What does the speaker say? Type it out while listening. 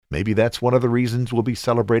Maybe that's one of the reasons we'll be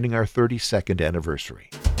celebrating our 32nd anniversary.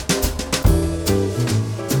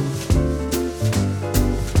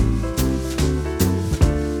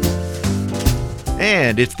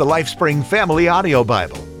 And it's the LifeSpring Family Audio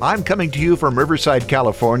Bible. I'm coming to you from Riverside,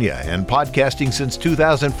 California, and podcasting since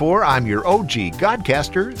 2004, I'm your OG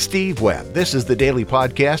Godcaster, Steve Webb. This is the daily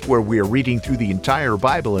podcast where we are reading through the entire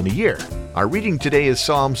Bible in a year. Our reading today is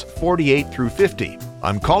Psalms 48 through 50.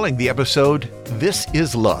 I'm calling the episode, This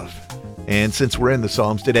is Love. And since we're in the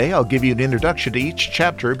Psalms today, I'll give you an introduction to each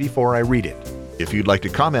chapter before I read it. If you'd like to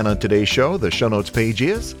comment on today's show, the show notes page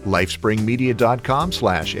is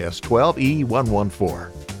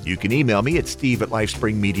lifespringmedia.com/S12E114. You can email me at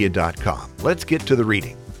steve@lifespringmedia.com. Let's get to the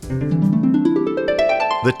reading.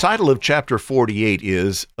 The title of chapter 48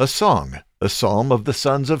 is A Song, a Psalm of the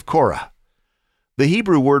Sons of Korah. The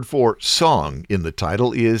Hebrew word for song in the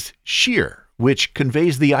title is shir, which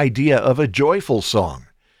conveys the idea of a joyful song.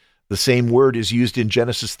 The same word is used in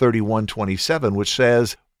Genesis 31:27, which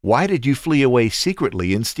says, "Why did you flee away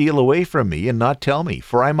secretly and steal away from me and not tell me?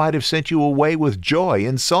 For I might have sent you away with joy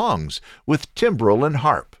and songs, with timbrel and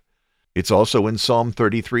harp." It's also in Psalm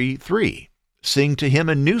 33:3. "Sing to him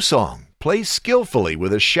a new song, play skillfully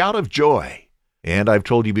with a shout of joy." And I've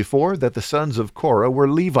told you before that the sons of Korah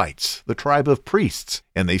were Levites, the tribe of priests,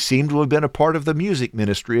 and they seem to have been a part of the music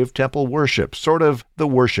ministry of temple worship, sort of the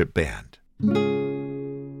worship band.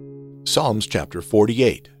 Psalms chapter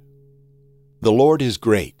 48. The Lord is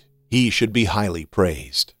great, he should be highly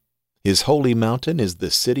praised. His holy mountain is the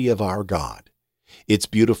city of our God. Its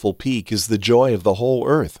beautiful peak is the joy of the whole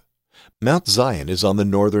earth. Mount Zion is on the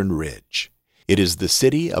northern ridge. It is the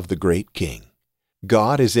city of the great King.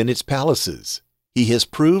 God is in its palaces. He has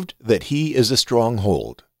proved that he is a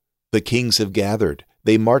stronghold. The kings have gathered.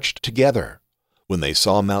 They marched together. When they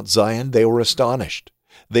saw Mount Zion, they were astonished.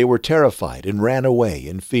 They were terrified and ran away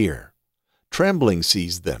in fear. Trembling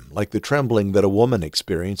seized them, like the trembling that a woman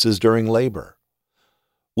experiences during labor.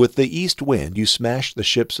 With the east wind you smashed the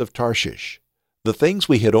ships of Tarshish. The things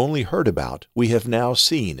we had only heard about we have now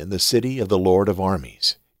seen in the city of the Lord of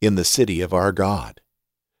armies, in the city of our God.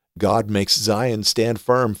 God makes Zion stand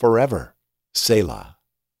firm forever. Selah.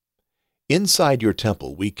 Inside your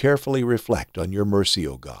temple we carefully reflect on your mercy,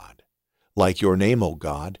 O God. Like your name, O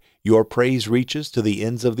God, your praise reaches to the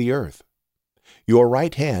ends of the earth. Your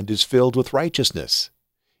right hand is filled with righteousness.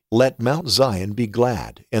 Let Mount Zion be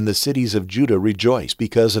glad, and the cities of Judah rejoice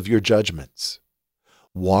because of your judgments.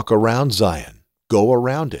 Walk around Zion, go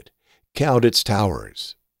around it, count its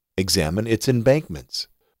towers, examine its embankments,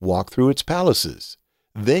 walk through its palaces.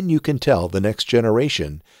 Then you can tell the next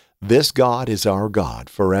generation, this God is our God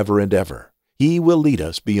forever and ever. He will lead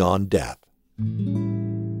us beyond death.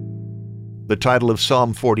 The title of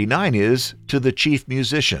Psalm 49 is To the Chief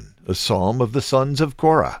Musician, a Psalm of the Sons of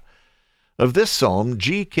Korah. Of this psalm,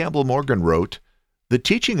 G. Campbell Morgan wrote, "The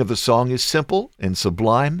teaching of the song is simple and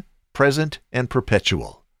sublime, present and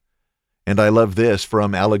perpetual." And I love this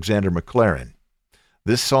from Alexander McLaren.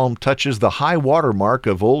 This psalm touches the high water mark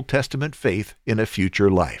of Old Testament faith in a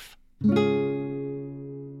future life.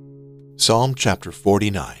 Psalm chapter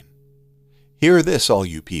 49. Hear this, all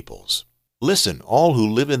you peoples. Listen, all who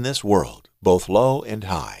live in this world, both low and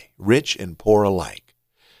high, rich and poor alike.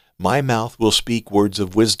 My mouth will speak words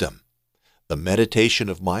of wisdom. The meditation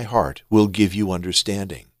of my heart will give you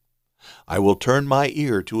understanding. I will turn my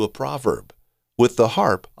ear to a proverb. With the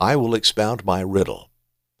harp I will expound my riddle.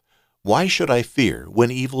 Why should I fear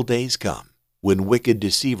when evil days come, when wicked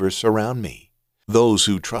deceivers surround me, those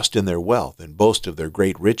who trust in their wealth and boast of their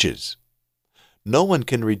great riches? No one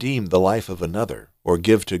can redeem the life of another or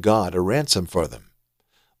give to God a ransom for them.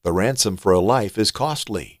 The ransom for a life is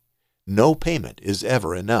costly. No payment is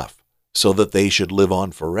ever enough, so that they should live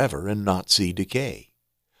on forever and not see decay.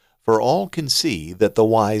 For all can see that the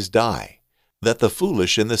wise die, that the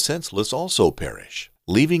foolish and the senseless also perish,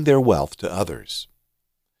 leaving their wealth to others.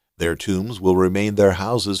 Their tombs will remain their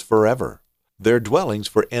houses forever, their dwellings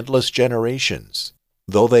for endless generations,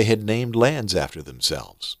 though they had named lands after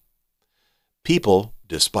themselves. People,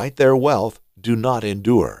 despite their wealth, do not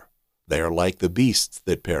endure. They are like the beasts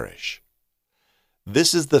that perish.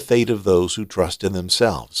 This is the fate of those who trust in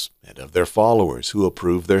themselves, and of their followers who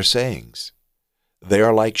approve their sayings. They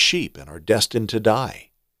are like sheep and are destined to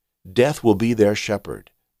die. Death will be their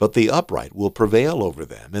shepherd, but the upright will prevail over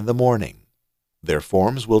them in the morning. Their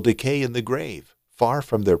forms will decay in the grave, far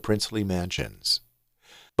from their princely mansions.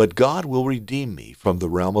 But God will redeem me from the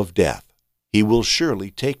realm of death. He will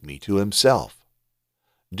surely take me to himself.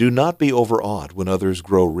 Do not be overawed when others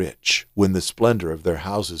grow rich, when the splendor of their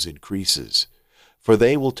houses increases, for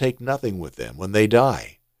they will take nothing with them when they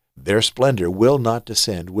die. Their splendor will not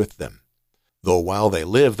descend with them. Though while they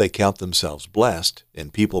live they count themselves blessed,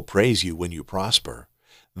 and people praise you when you prosper,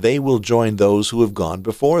 they will join those who have gone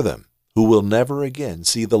before them, who will never again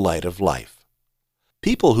see the light of life.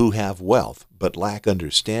 People who have wealth but lack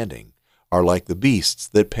understanding are like the beasts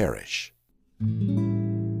that perish.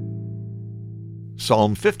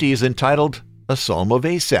 Psalm 50 is entitled, A Psalm of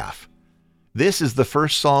Asaph. This is the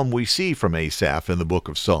first psalm we see from Asaph in the book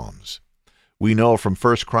of Psalms. We know from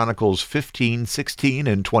 1 Chronicles 15, 16,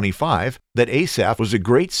 and 25 that Asaph was a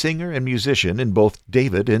great singer and musician in both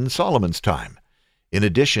David and Solomon's time. In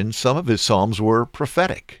addition, some of his psalms were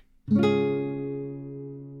prophetic.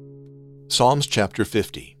 Psalms chapter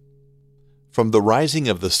 50. From the rising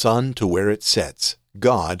of the sun to where it sets,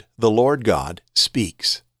 God, the Lord God,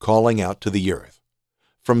 speaks, calling out to the earth.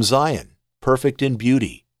 From Zion, perfect in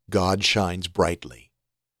beauty, God shines brightly.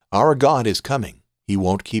 Our God is coming. He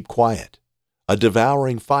won't keep quiet. A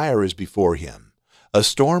devouring fire is before him. A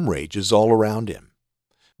storm rages all around him.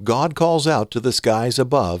 God calls out to the skies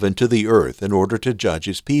above and to the earth in order to judge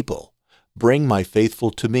his people. Bring my faithful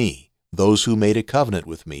to me, those who made a covenant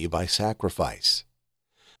with me by sacrifice.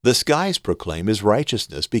 The skies proclaim his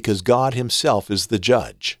righteousness because God himself is the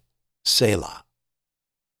judge. Selah.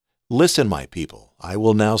 Listen, my people, I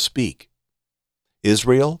will now speak.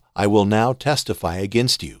 Israel, I will now testify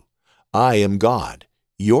against you. I am God,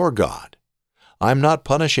 your God. I'm not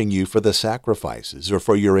punishing you for the sacrifices or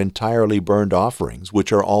for your entirely burned offerings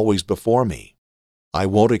which are always before me. I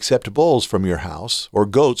won't accept bulls from your house or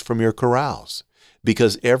goats from your corrals,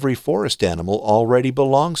 because every forest animal already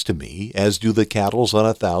belongs to me, as do the cattle on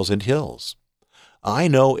 1,000 hills. I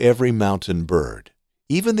know every mountain bird.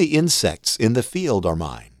 Even the insects in the field are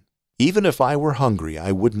mine. Even if I were hungry,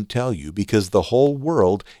 I wouldn't tell you, because the whole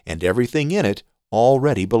world and everything in it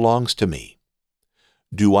already belongs to me.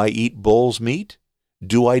 Do I eat bull's meat?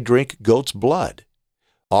 Do I drink goat's blood?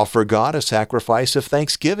 Offer God a sacrifice of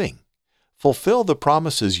thanksgiving. Fulfill the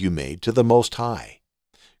promises you made to the Most High.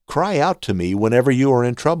 Cry out to me whenever you are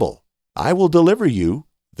in trouble. I will deliver you,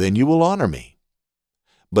 then you will honor me.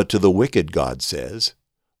 But to the wicked God says,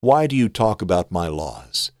 Why do you talk about my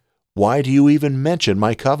laws? Why do you even mention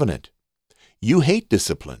my covenant? You hate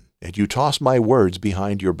discipline, and you toss my words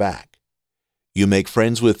behind your back. You make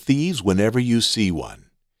friends with thieves whenever you see one.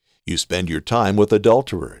 You spend your time with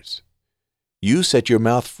adulterers. You set your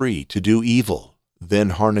mouth free to do evil,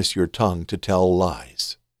 then harness your tongue to tell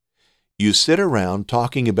lies. You sit around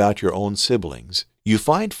talking about your own siblings. You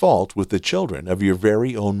find fault with the children of your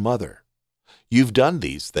very own mother. You've done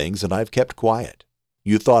these things, and I've kept quiet.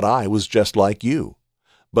 You thought I was just like you.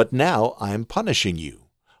 But now I'm punishing you.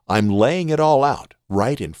 I'm laying it all out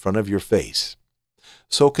right in front of your face.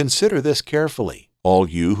 So consider this carefully, all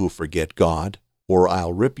you who forget God, or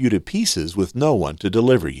I'll rip you to pieces with no one to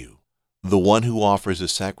deliver you. The one who offers a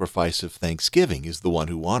sacrifice of thanksgiving is the one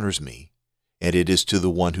who honors me, and it is to the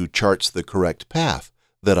one who charts the correct path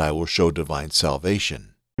that I will show divine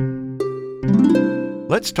salvation.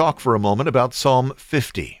 Let's talk for a moment about Psalm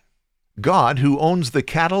 50. God, who owns the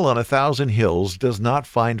cattle on 1,000 hills, does not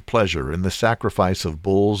find pleasure in the sacrifice of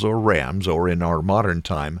bulls or rams, or in our modern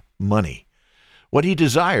time, money. What he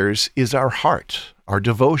desires is our heart, our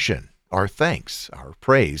devotion, our thanks, our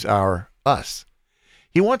praise, our us.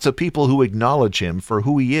 He wants a people who acknowledge him for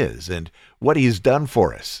who he is and what he has done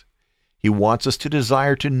for us. He wants us to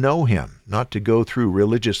desire to know him, not to go through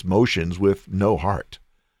religious motions with no heart.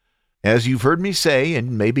 As you've heard me say,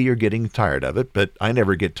 and maybe you're getting tired of it, but I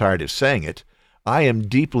never get tired of saying it, I am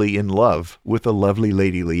deeply in love with the lovely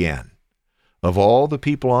Lady Leanne. Of all the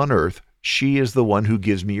people on earth, she is the one who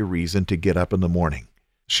gives me a reason to get up in the morning.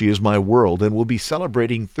 She is my world and will be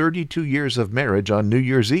celebrating 32 years of marriage on New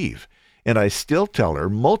Year's Eve, and I still tell her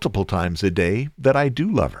multiple times a day that I do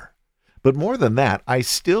love her. But more than that, I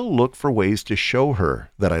still look for ways to show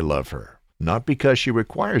her that I love her. Not because she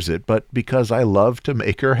requires it, but because I love to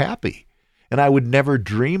make her happy. And I would never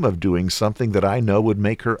dream of doing something that I know would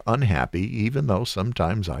make her unhappy, even though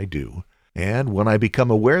sometimes I do. And when I become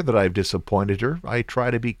aware that I've disappointed her, I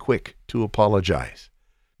try to be quick to apologize.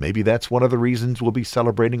 Maybe that's one of the reasons we'll be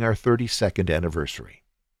celebrating our 32nd anniversary.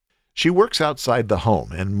 She works outside the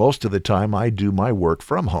home, and most of the time I do my work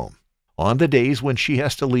from home. On the days when she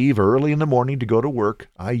has to leave early in the morning to go to work,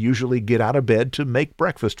 I usually get out of bed to make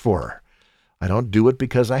breakfast for her. I don't do it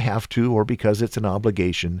because I have to or because it's an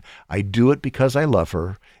obligation. I do it because I love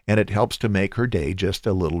her, and it helps to make her day just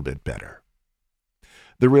a little bit better.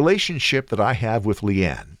 The relationship that I have with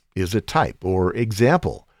Leanne is a type or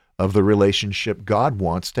example of the relationship God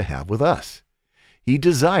wants to have with us. He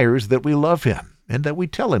desires that we love him and that we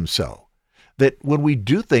tell him so, that when we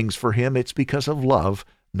do things for him, it's because of love,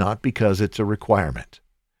 not because it's a requirement.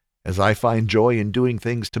 As I find joy in doing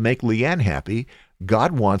things to make Leanne happy,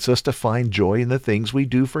 God wants us to find joy in the things we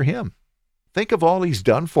do for Him. Think of all He's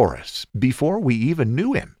done for us before we even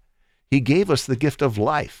knew Him. He gave us the gift of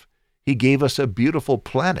life. He gave us a beautiful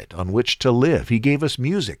planet on which to live. He gave us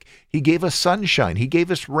music. He gave us sunshine. He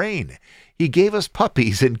gave us rain. He gave us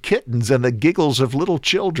puppies and kittens and the giggles of little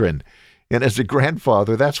children. And as a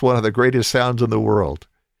grandfather, that's one of the greatest sounds in the world.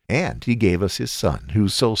 And He gave us His Son, who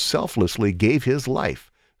so selflessly gave His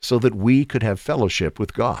life so that we could have fellowship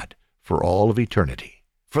with God for all of eternity.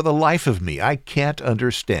 For the life of me, I can't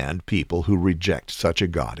understand people who reject such a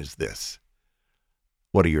God as this.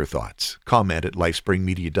 What are your thoughts? Comment at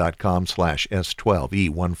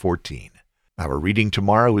lifespringmedia.com/S12E114. Our reading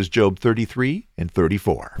tomorrow is Job 33 and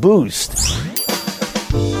 34. Boost.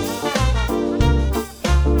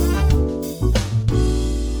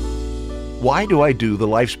 Why do I do the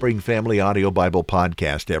LifeSpring Family Audio Bible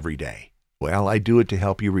Podcast every day? Well, I do it to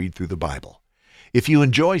help you read through the Bible. If you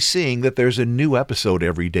enjoy seeing that there's a new episode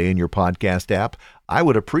every day in your podcast app, I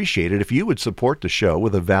would appreciate it if you would support the show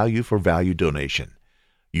with a value-for-value donation.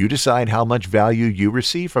 You decide how much value you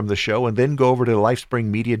receive from the show and then go over to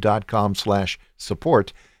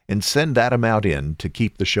lifespringmedia.com/support and send that amount in to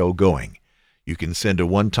keep the show going. You can send a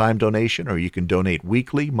one-time donation or you can donate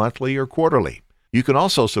weekly, monthly, or quarterly. You can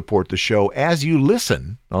also support the show as you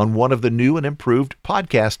listen on one of the new and improved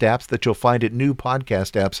podcast apps that you'll find at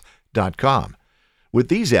newpodcastapps.com. With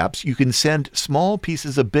these apps, you can send small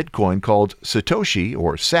pieces of Bitcoin called Satoshi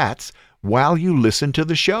or Sats while you listen to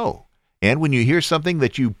the show. And when you hear something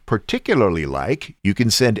that you particularly like, you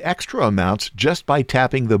can send extra amounts just by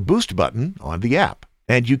tapping the Boost button on the app.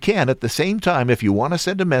 And you can, at the same time, if you want to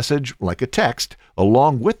send a message, like a text,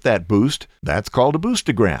 along with that boost, that's called a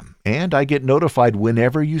Boostagram. And I get notified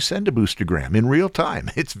whenever you send a Boostagram in real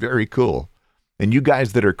time. It's very cool. And you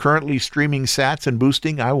guys that are currently streaming Sats and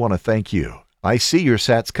boosting, I want to thank you. I see your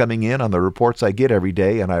Sats coming in on the reports I get every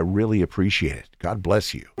day, and I really appreciate it. God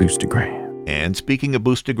bless you. Boostagram. And speaking of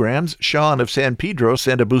Boostagrams, Sean of San Pedro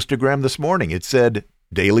sent a Boostagram this morning. It said,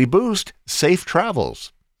 "Daily Boost, safe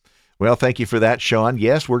travels." Well, thank you for that, Sean.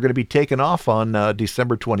 Yes, we're going to be taking off on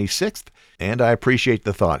December 26th, and I appreciate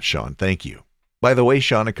the thought, Sean. Thank you. By the way,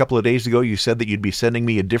 Sean, a couple of days ago, you said that you'd be sending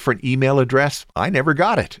me a different email address. I never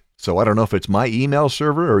got it. So I don't know if it's my email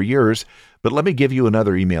server or yours, but let me give you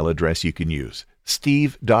another email address you can use.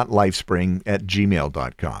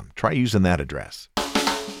 steve.lifespring@gmail.com. Try using that address.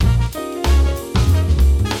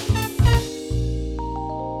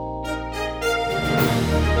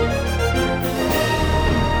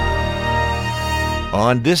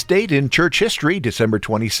 On this date in church history, December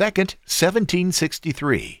 22nd,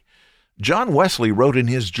 1763, John Wesley wrote in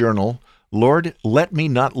his journal, "Lord, let me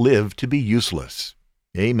not live to be useless."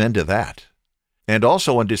 Amen to that. And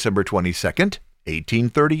also on December 22nd,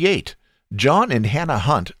 1838, John and Hannah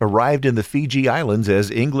Hunt arrived in the Fiji Islands as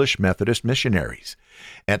English Methodist missionaries.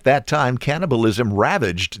 At that time, cannibalism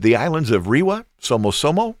ravaged the islands of Rewa,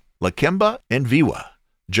 Somosomo, Lakemba, and Viwa.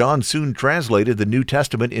 John soon translated the New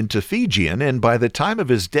Testament into Fijian, and by the time of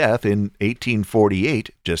his death in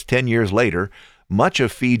 1848, just 10 years later, much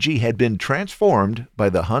of Fiji had been transformed by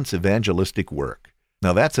the Hunts' evangelistic work.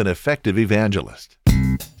 Now that's an effective evangelist.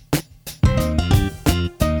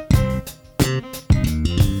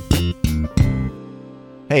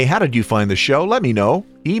 Hey, how did you find the show? Let me know.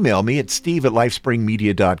 Email me at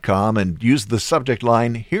steve@lifespringmedia.com and use the subject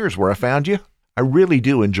line, "Here's where I found you." I really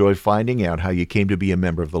do enjoy finding out how you came to be a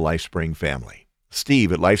member of the LifeSpring family.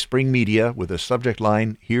 Steve at LifeSpring Media with the subject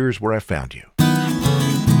line, "Here's where I found you."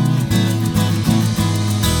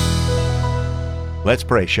 Let's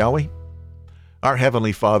pray, shall we? Our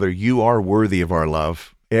Heavenly Father, you are worthy of our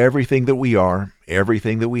love. Everything that we are,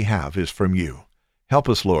 everything that we have is from you. Help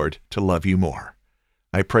us, Lord, to love you more.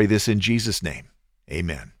 I pray this in Jesus' name.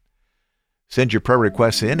 Amen. Send your prayer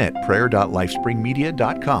requests in at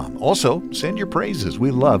prayer.lifespringmedia.com. Also, send your praises.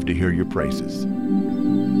 We love to hear your praises.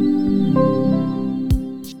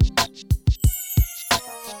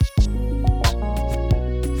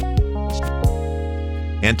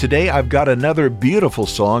 And today I've got another beautiful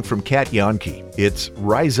song from Kat Yahnke. It's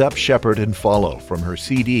Rise Up, Shepherd, and Follow from her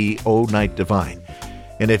CD, O Night Divine.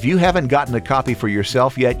 And if you haven't gotten a copy for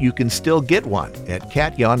yourself yet, you can still get one at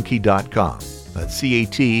katyahnke.com. That's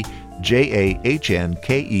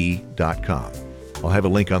CATJAHNKE.com. I'll have a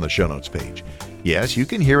link on the show notes page. Yes, you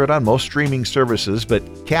can hear it on most streaming services, but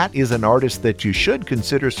Kat is an artist that you should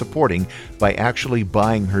consider supporting by actually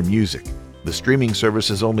buying her music. The streaming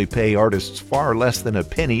services only pay artists far less than a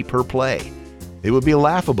penny per play. It would be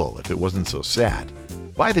laughable if it wasn't so sad.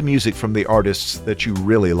 Buy the music from the artists that you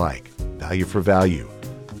really like. Value for value.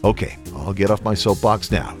 Okay, I'll get off my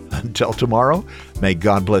soapbox now. Until tomorrow, may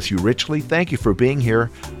God bless you richly. Thank you for being here.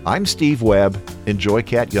 I'm Steve Webb. Enjoy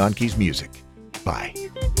Kat Jahnke's music. Bye.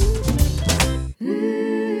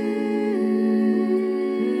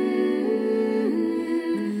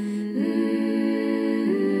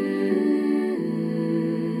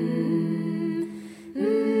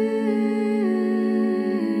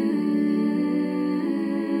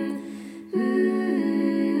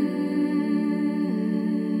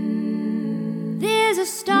 There's a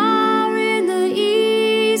star in the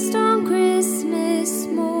east on Christmas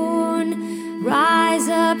morn. Rise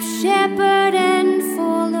up, shepherd, and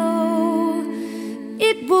follow.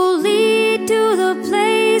 It will lead to the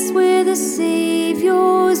place where the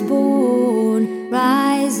Savior's born.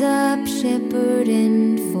 Rise up, shepherd,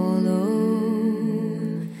 and follow.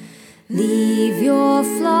 Leave your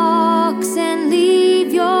flocks and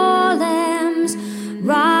leave your lambs.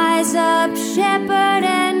 Rise up, shepherd,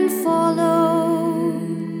 and follow.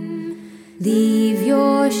 Leave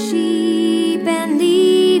your sheep and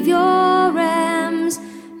leave your rams.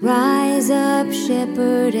 Rise up,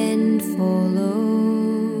 shepherd, and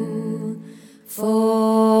follow.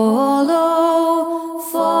 Follow,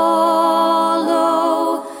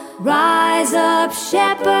 follow. Rise up,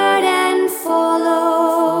 shepherd, and follow.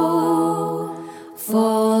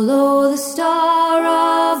 Follow the star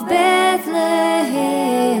of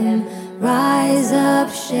Bethlehem. Rise up,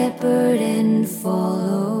 shepherd, and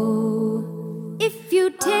follow. If you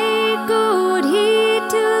take good heed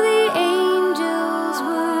to the angel's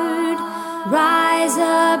word, rise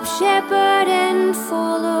up, shepherd, and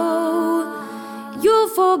follow. You'll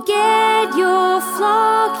forget your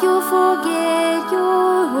flock, you'll forget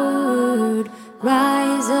your herd.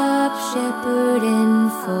 Rise up, shepherd,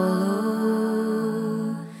 and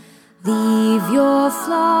follow. Leave your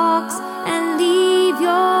flocks and leave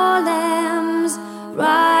your lambs.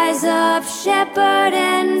 Rise up, shepherd,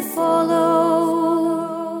 and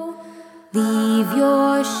follow. Leave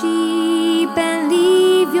your sheep and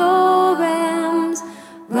leave your rams.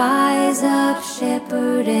 Rise up,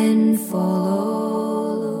 shepherd, and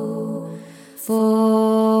follow.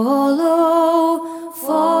 Follow,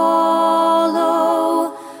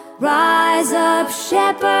 follow. Rise up,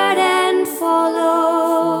 shepherd, and follow.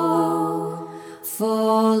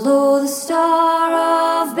 Follow the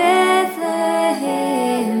star of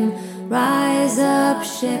Bethlehem. Rise up,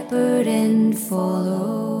 shepherd, and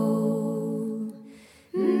follow.